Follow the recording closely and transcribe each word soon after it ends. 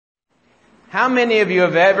How many of you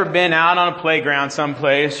have ever been out on a playground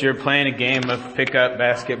someplace, you're playing a game of pickup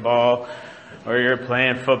basketball, or you're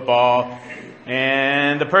playing football,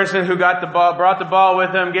 and the person who brought the ball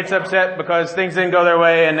with them gets upset because things didn't go their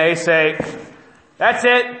way, and they say, "That's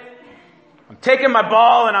it. I'm taking my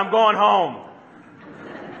ball and I'm going home."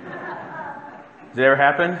 Does it ever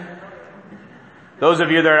happen? Those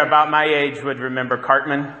of you that are about my age would remember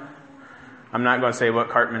Cartman. I'm not going to say what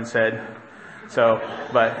Cartman said.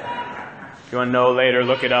 But if you want to know later,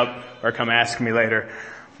 look it up or come ask me later.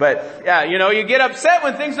 But yeah, you get upset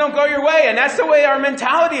when things don't go your way, and that's the way our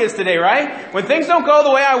mentality is today, right? When things don't go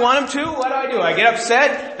the way I want them to, what do? I get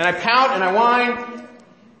upset and I pout and I whine,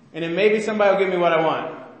 and then maybe somebody will give me what I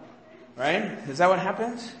want. Right? Is that what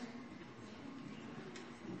happens?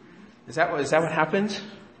 Is that what happens?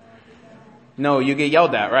 No, you get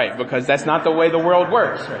yelled at, right? Because that's not the way the world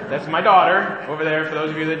works. Right? That's my daughter over there, for those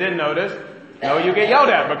of you that didn't notice. No, you get yelled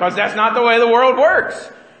at because that's not the way the world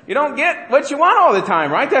works. You don't get what you want all the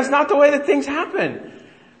time, right? That's not the way that things happen.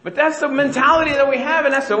 But that's the mentality that we have,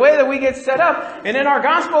 and that's the way that we get set up. And in our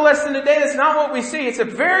gospel lesson today, that's not what we see. It's a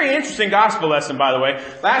very interesting gospel lesson, by the way.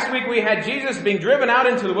 Last week we had Jesus being driven out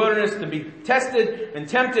into the wilderness to be tested and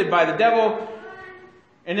tempted by the devil.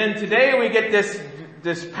 And then today we get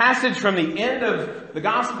this passage from the end of the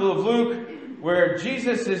Gospel of Luke where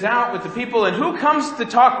Jesus is out with the people, and who comes to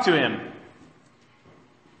talk to him?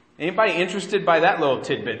 Anybody interested by that little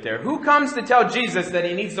tidbit there? Who comes to tell Jesus that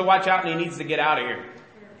he needs to watch out and he needs to get out of here?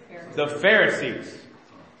 The Pharisees.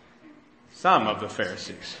 Some of the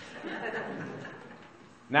Pharisees.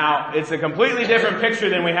 Now, it's a completely different picture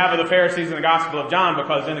than we have of the Pharisees in the Gospel of John,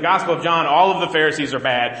 because in the Gospel of John, all of the Pharisees are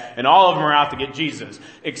bad, and all of them are out to get Jesus,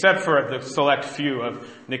 except for the select few of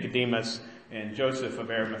Nicodemus and Joseph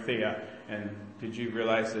of Arimathea. And did you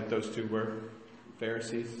realize that those two were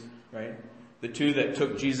Pharisees, right? The two that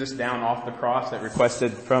took Jesus down off the cross, that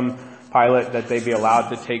requested from Pilate that they be allowed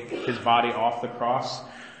to take his body off the cross,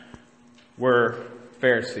 were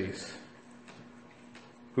Pharisees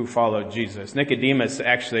who followed Jesus. Nicodemus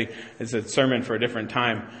actually is a sermon for a different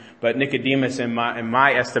time, but Nicodemus, in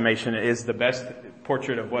my estimation, is the best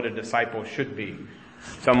portrait of what a disciple should be.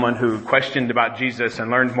 Someone who questioned about Jesus and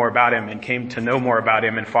learned more about him and came to know more about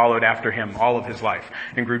him and followed after him all of his life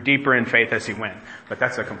and grew deeper in faith as he went. But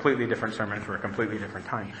that's a completely different sermon for a completely different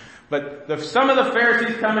time. But some of the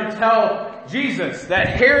Pharisees come and tell Jesus that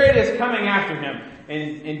Herod is coming after him.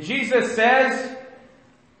 And Jesus says,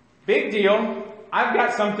 "Big deal. I've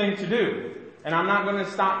got something to do, and I'm not going to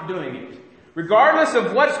stop doing it. Regardless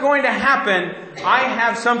of what's going to happen, I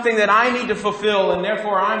have something that I need to fulfill, and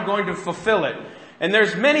therefore I'm going to fulfill it. And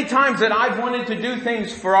there's many times that I've wanted to do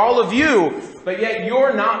things for all of you, but yet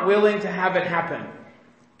you're not willing to have it happen."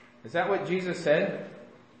 Is that what Jesus said?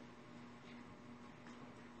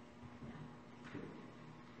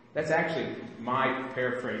 That's actually my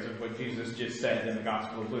paraphrase of what Jesus just said in the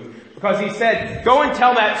Gospel of Luke. Because he said, "Go and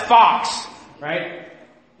tell that fox," right?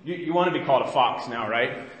 You want to be called a fox now,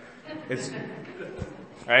 right?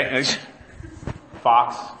 Right?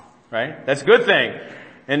 Fox, right? That's a good thing.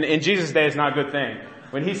 And in Jesus' day, it's not a good thing.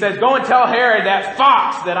 When he says, "Go and tell Herod, that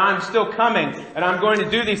fox, that I'm still coming, and I'm going to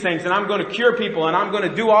do these things, and I'm going to cure people, and I'm going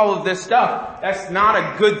to do all of this stuff," that's not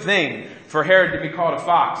a good thing for Herod to be called a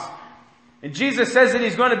fox. And Jesus says that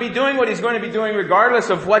he's going to be doing what he's going to be doing regardless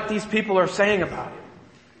of what these people are saying about him.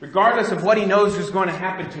 Regardless of what he knows is going to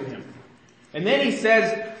happen to him. And then he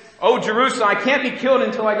says, "Oh, Jerusalem, I can't be killed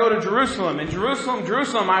until I go to Jerusalem. And Jerusalem,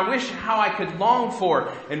 Jerusalem, I wish how I could long for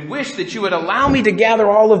and wish that you would allow me to gather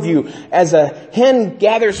all of you as a hen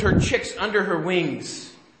gathers her chicks under her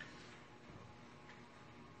wings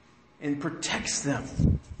and protects them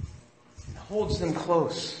and holds them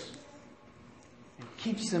close and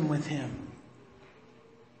keeps them with him."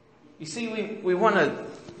 You see, we want to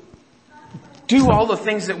do all the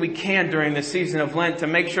things that we can during the season of Lent to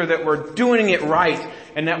make sure that we're doing it right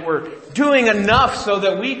and that we're doing enough so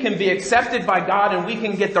that we can be accepted by God and we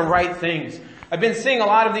can get the right things. I've been seeing a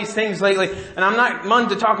lot of these things lately, and I'm not one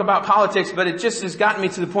to talk about politics, but it just has gotten me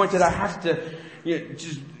to the point that I have to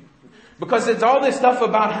because it's all this stuff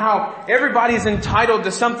about how everybody's entitled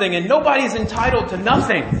to something and nobody's entitled to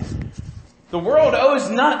nothing. The world owes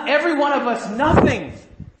every one of us nothing.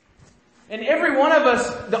 And every one of us,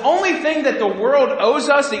 the only thing that the world owes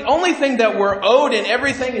us, the only thing that we're owed in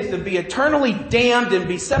everything is to be eternally damned and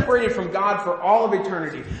be separated from God for all of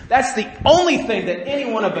eternity. That's the only thing that any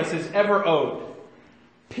one of us is ever owed.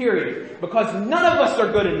 Period. Because none of us are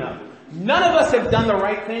good enough. None of us have done the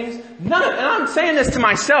right things. And I'm saying this to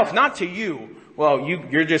myself, not to you. Well,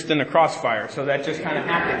 you're just in the crossfire, so that just kind of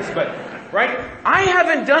happens. But right? I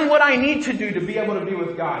haven't done what I need to do to be able to be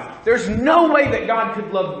with God. There's no way that God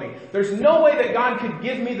could love me. There's no way that God could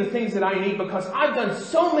give me the things that I need because I've done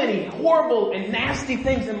so many horrible and nasty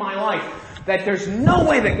things in my life that there's no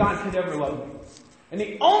way that God could ever love me. And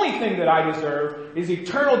the only thing that I deserve is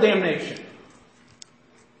eternal damnation.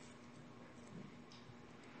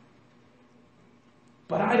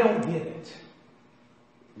 But I don't get it.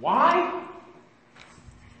 Why?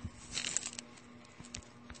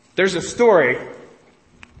 There's a story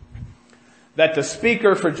that the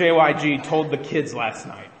speaker for JYG told the kids last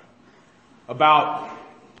night about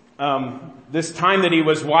this time that he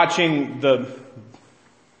was watching the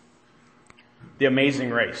Amazing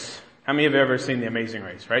Race. How many of you have ever seen The Amazing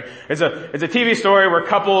Race, right? It's a TV story where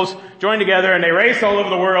couples join together and they race all over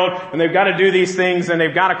the world and they've got to do these things and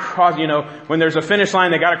they've got to cross, when there's a finish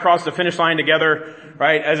line, they got to cross the finish line together,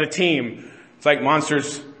 right, as a team. It's like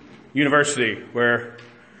Monsters University where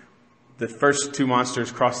the first two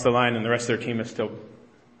monsters cross the line and the rest of their team is still,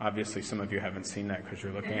 obviously some of you haven't seen that because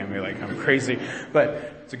you're looking at me like I'm crazy, but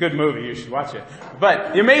it's a good movie, you should watch it.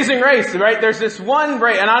 But The Amazing Race, right, there's this one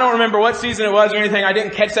race, and I don't remember what season it was or anything, I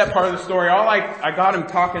didn't catch that part of the story. I got him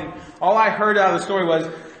talking, all I heard out of the story was,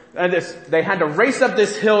 they had to race up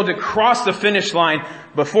this hill to cross the finish line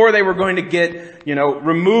before they were going to get,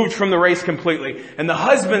 removed from the race completely. And the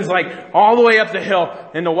husband's like all the way up the hill,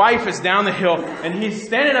 and the wife is down the hill, and he's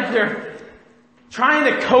standing up there trying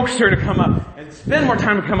to coax her to come up and spend more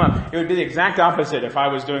time to come up. It would be the exact opposite if I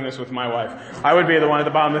was doing this with my wife. I would be the one at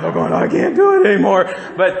the bottom of the hill going, I can't do it anymore.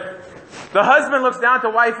 But the husband looks down at the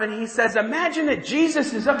wife and he says, imagine that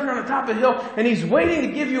Jesus is up here on the top of the hill and he's waiting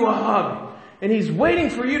to give you a hug. And he's waiting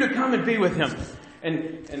for you to come and be with him.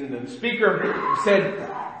 And the speaker said,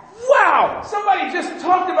 wow, somebody just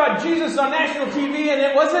talked about Jesus on national TV and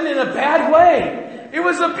it wasn't in a bad way. It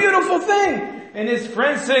was a beautiful thing. And his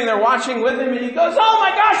friend's sitting there watching with him and he goes, oh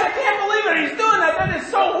my gosh, I can't believe it. He's doing that. That is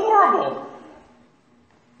so horrible.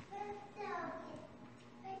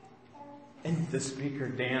 And the speaker,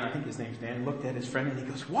 Dan, I think his name's Dan, looked at his friend and he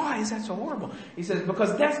goes, why is that so horrible? He says,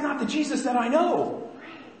 because that's not the Jesus that I know.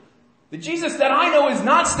 The Jesus that I know is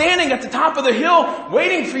not standing at the top of the hill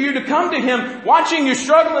waiting for you to come to him, watching you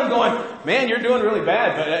struggle and going, man, you're doing really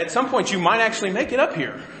bad, but at some point you might actually make it up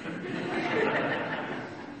here.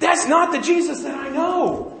 That's not the Jesus that I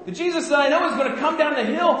know. The Jesus that I know is going to come down the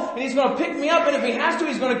hill and he's going to pick me up, and if he has to,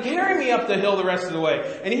 he's going to carry me up the hill the rest of the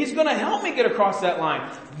way. And he's going to help me get across that line.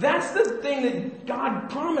 That's the thing that God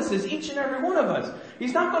promises each and every one of us.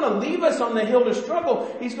 He's not going to leave us on the hill to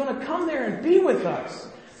struggle. He's going to come there and be with us.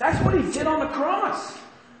 That's what he did on the cross.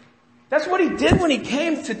 That's what he did when he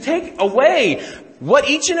came to take away what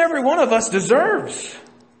each and every one of us deserves.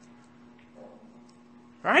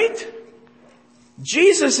 Right?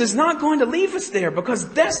 Jesus is not going to leave us there because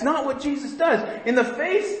that's not what Jesus does. In the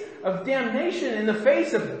face of damnation, in the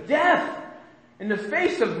face of death, in the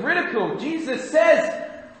face of ridicule, Jesus says,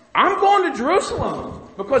 I'm going to Jerusalem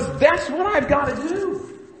because that's what I've got to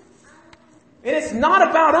do. And it's not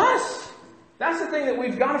about us. That's the thing that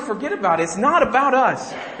we've got to forget about. It's not about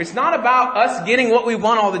us. It's not about us getting what we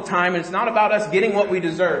want all the time. And it's not about us getting what we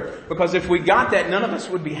deserve. Because if we got that, none of us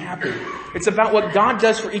would be happy. It's about what God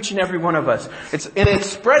does for each and every one of us. And it's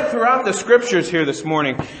spread throughout the scriptures here this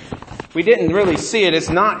morning. We didn't really see it.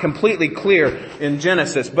 It's not completely clear in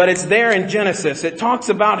Genesis, but it's there in Genesis. It talks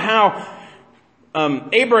about how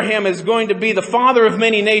Abraham is going to be the father of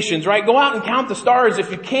many nations, right? Go out and count the stars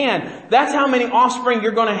if you can. That's how many offspring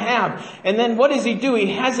you're going to have. And then what does he do?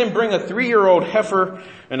 He has him bring a 3-year-old heifer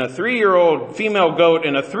and a 3-year-old female goat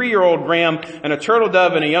and a 3-year-old ram and a turtle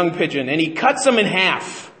dove and a young pigeon. And he cuts them in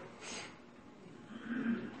half.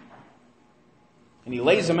 And he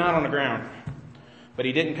lays them out on the ground. But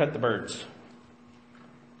he didn't cut the birds.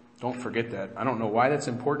 Don't forget that. I don't know why that's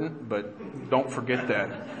important, but don't forget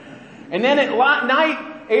that. And then at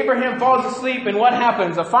night, Abraham falls asleep, and what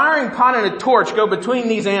happens? A firing pot and a torch go between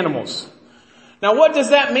these animals. Now, what does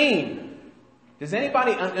that mean? Does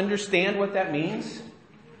anybody understand what that means?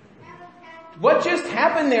 What just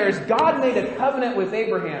happened there is God made a covenant with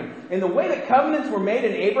Abraham. And the way that covenants were made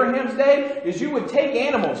in Abraham's day is you would take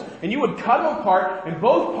animals and you would cut them apart, and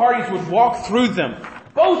both parties would walk through them.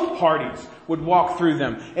 Both parties would walk through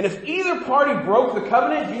them. And if either party broke the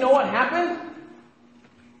covenant, do you know what happened?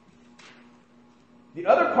 The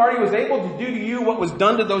other party was able to do to you what was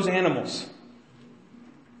done to those animals.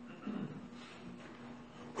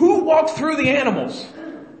 Who walked through the animals?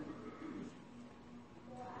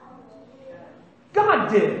 God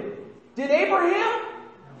did. Did Abraham?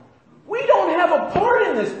 We don't have a part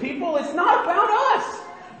in this, people. It's not about us.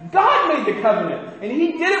 God made the covenant. And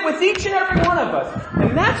He did it with each and every one of us.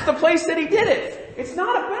 And that's the place that He did it. It's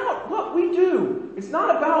not about what we do. It's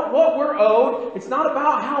not about what we're owed. It's not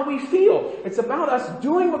about how we feel. It's about us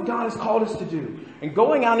doing what God has called us to do. And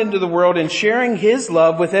going out into the world and sharing His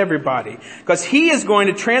love with everybody. Because He is going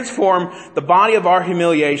to transform the body of our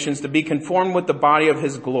humiliations to be conformed with the body of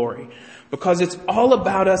His glory. Because it's all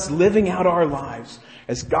about us living out our lives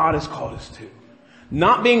as God has called us to.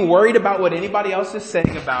 Not being worried about what anybody else is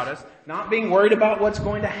saying about us. Not being worried about what's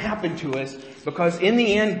going to happen to us. Because in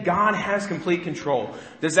the end, God has complete control.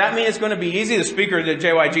 Does that mean it's going to be easy? The speaker at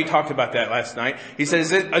JYG talked about that last night. He said,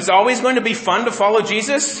 is it always going to be fun to follow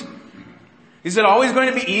Jesus? Is it always going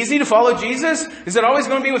to be easy to follow Jesus? Is it always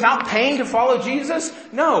going to be without pain to follow Jesus?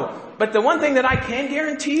 No. But the one thing that I can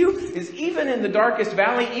guarantee you is even in the darkest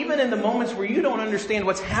valley, even in the moments where you don't understand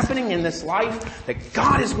what's happening in this life, that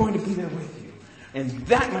God is going to be there with you. And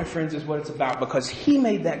that, my friends, is what it's about, because He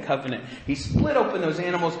made that covenant. He split open those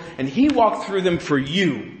animals and He walked through them for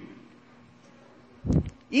you.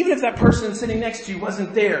 Even if that person sitting next to you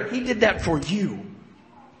wasn't there, He did that for you.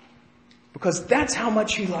 Because that's how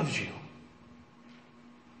much He loves you.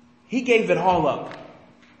 He gave it all up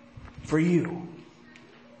for you.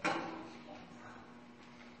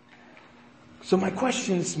 So my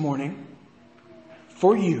question this morning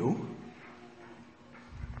for you,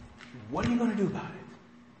 what are you going to do about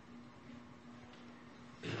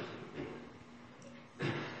it?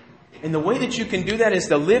 And the way that you can do that is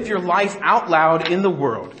to live your life out loud in the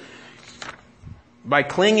world by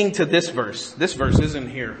clinging to this verse. This verse isn't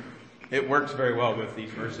here. It works very well with these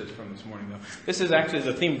verses from this morning, though. This is actually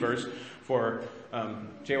the theme verse for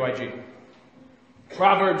JYG.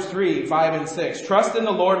 Proverbs 3, 5 and 6. Trust in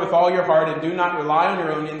the Lord with all your heart and do not rely on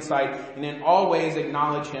your own insight, and in all ways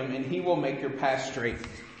acknowledge Him, and He will make your path straight.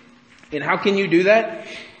 And how can you do that?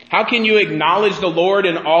 How can you acknowledge the Lord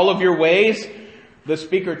in all of your ways? The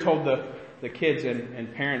speaker told the kids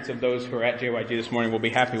and parents of those who are at JYG this morning will be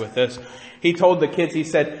happy with this. He told the kids, he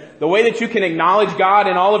said, the way that you can acknowledge God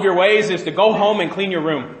in all of your ways is to go home and clean your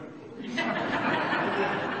room.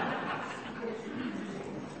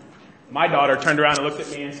 My daughter turned around and looked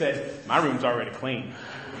at me and said, my room's already clean.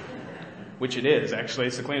 Which it is, actually.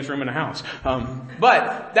 It's the cleanest room in the house.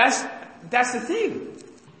 But that's the thing.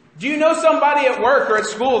 Do you know somebody at work or at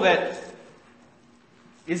school that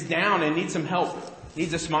is down and needs some help,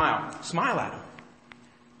 needs a smile? Smile at them.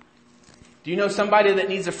 Do you know somebody that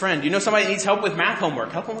needs a friend? Do you know somebody that needs help with math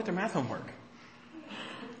homework? Help them with their math homework.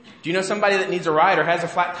 Do you know somebody that needs a ride or has a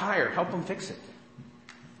flat tire? Help them fix it.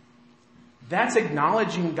 That's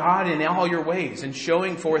acknowledging God in all your ways and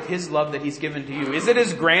showing forth His love that He's given to you. Is it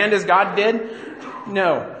as grand as God did?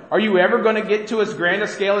 No. Are you ever going to get to as grand a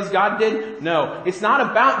scale as God did? No. It's not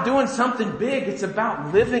about doing something big. It's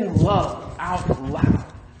about living love out loud.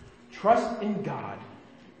 Trust in God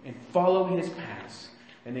and follow His paths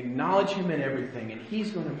and acknowledge Him in everything, and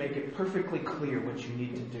He's going to make it perfectly clear what you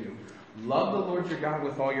need to do. Love the Lord your God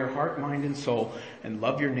with all your heart, mind, and soul, and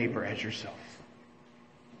love your neighbor as yourself.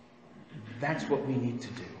 That's what we need to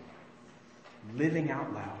do. Living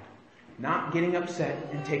out loud. Not getting upset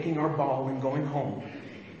and taking our ball and going home.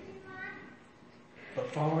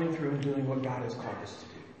 But following through and doing what God has called us to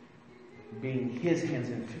do. Being His hands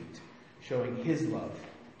and feet. Showing His love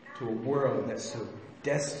to a world that so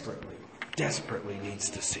desperately, desperately needs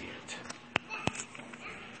to see it.